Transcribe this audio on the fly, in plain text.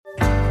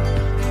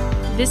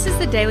This is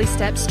the Daily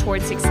Steps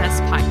Toward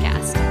Success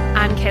podcast.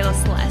 I'm Kayla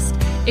Celeste.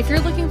 If you're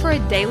looking for a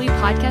daily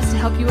podcast to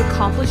help you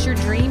accomplish your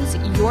dreams,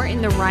 you're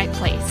in the right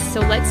place. So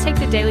let's take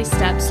the daily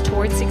steps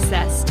toward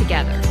success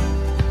together.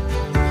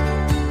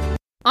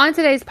 On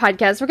today's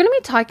podcast, we're going to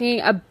be talking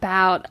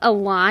about a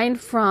line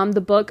from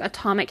the book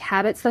Atomic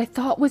Habits that I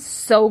thought was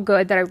so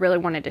good that I really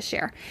wanted to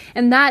share.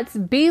 And that's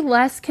be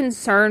less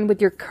concerned with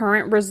your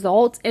current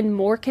results and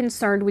more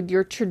concerned with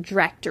your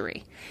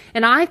trajectory.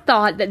 And I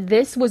thought that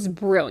this was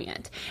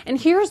brilliant.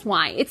 And here's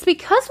why. It's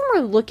because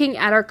when we're looking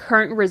at our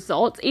current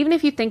results, even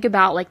if you think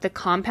about like the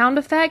compound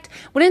effect,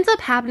 what ends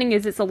up happening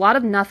is it's a lot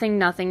of nothing,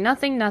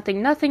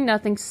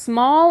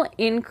 small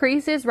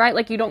increases, right?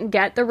 Like you don't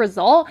get the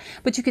result,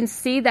 but you can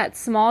see that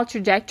small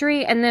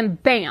trajectory and then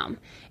bam,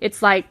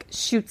 it's like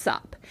shoots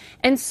up.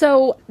 And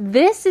so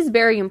this is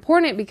very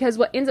important because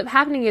what ends up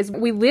happening is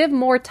we live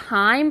more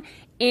time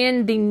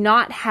in the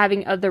not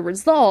having of the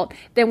result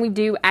than we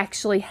do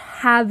actually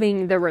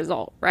having the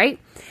result, right?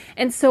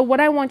 And so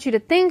what I want you to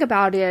think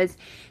about is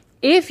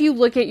if you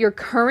look at your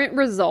current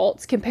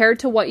results compared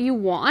to what you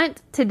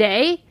want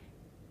today,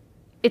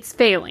 it's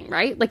failing,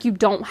 right? Like you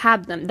don't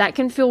have them. That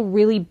can feel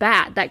really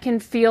bad. That can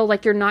feel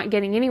like you're not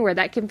getting anywhere.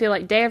 That can feel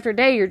like day after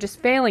day, you're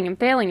just failing and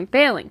failing and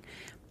failing.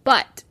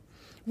 But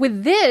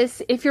with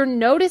this, if you're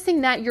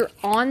noticing that you're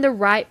on the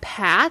right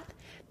path,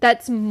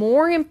 that's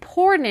more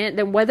important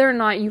than whether or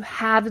not you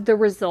have the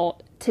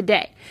result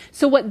today.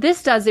 So what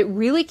this does, it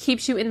really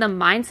keeps you in the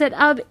mindset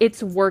of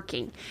it's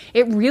working.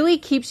 It really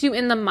keeps you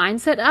in the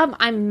mindset of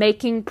I'm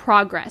making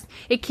progress.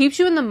 It keeps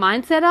you in the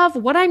mindset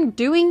of what I'm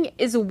doing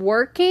is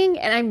working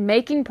and I'm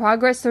making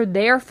progress. So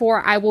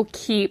therefore I will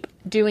keep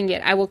doing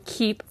it. I will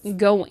keep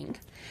going.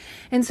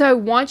 And so I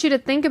want you to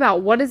think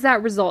about what is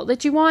that result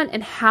that you want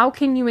and how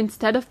can you,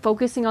 instead of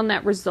focusing on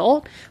that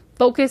result,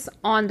 focus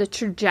on the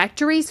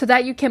trajectory so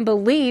that you can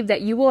believe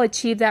that you will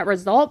achieve that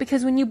result.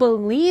 Because when you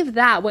believe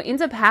that, what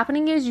ends up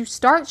happening is you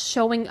start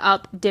showing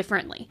up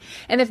differently.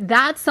 And if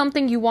that's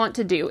something you want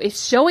to do, if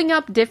showing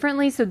up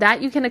differently so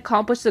that you can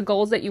accomplish the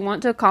goals that you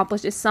want to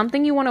accomplish is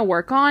something you want to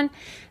work on,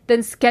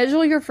 then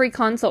schedule your free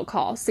consult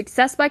call,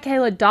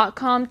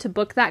 successbykayla.com to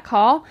book that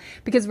call,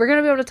 because we're going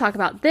to be able to talk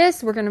about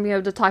this. We're going to be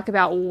able to talk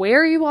about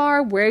where you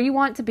are, where you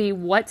want to be,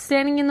 what's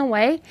standing in the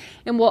way.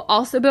 And we'll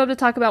also be able to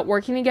talk about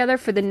working together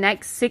for the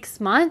next 6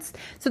 months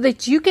so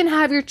that you can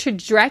have your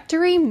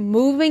trajectory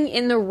moving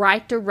in the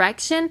right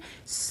direction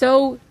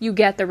so you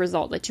get the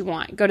result that you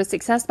want. Go to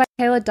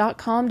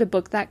successbykayla.com to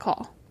book that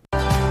call.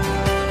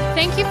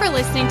 Thank you for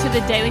listening to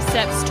the Daily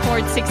Steps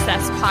Toward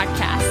Success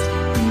podcast.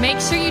 Make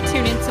sure you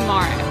tune in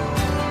tomorrow.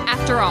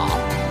 After all,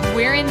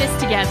 we're in this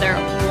together,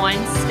 one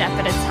step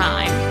at a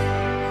time.